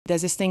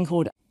there's this thing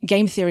called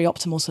game theory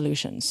optimal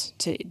solutions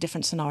to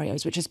different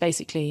scenarios, which is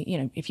basically,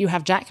 if you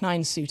have Jack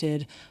 9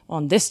 suited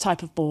on this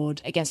type of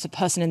board against a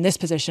person in this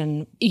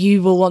position,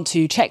 you will want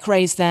to check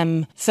raise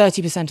them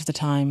 30% of the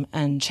time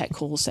and check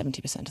call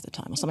 70% of the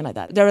time or something like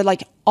that. There are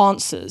like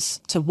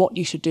answers to what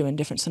you should do in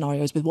different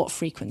scenarios with what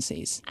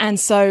frequencies. And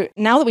so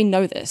now that we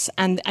know this,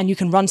 and you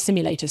can run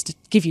simulators to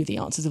give you the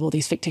answers of all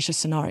these fictitious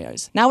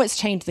scenarios, now it's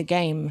changed the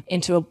game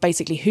into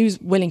basically who's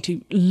willing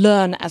to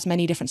learn as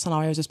many different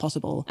scenarios as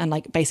possible and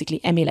like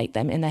basically emulate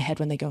them in their head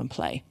when they go and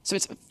play. So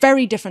it's a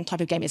very different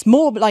type of game. It's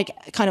more like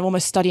kind of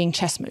almost studying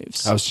chess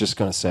moves. I was just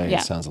going to say,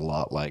 It sounds a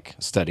lot like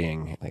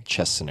studying like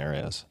chess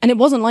scenarios. And it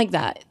wasn't like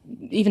that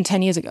even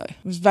 10 years ago. It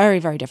was very,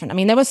 very different. I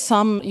mean, there was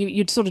some,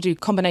 you'd sort of do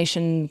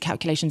combination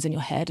calculations in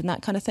your head and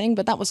that kind of thing,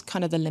 but that was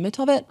kind of the limit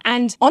of it.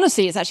 And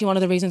honestly, it's actually one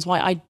of the reasons why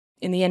I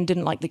in the end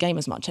didn't like the game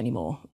as much anymore.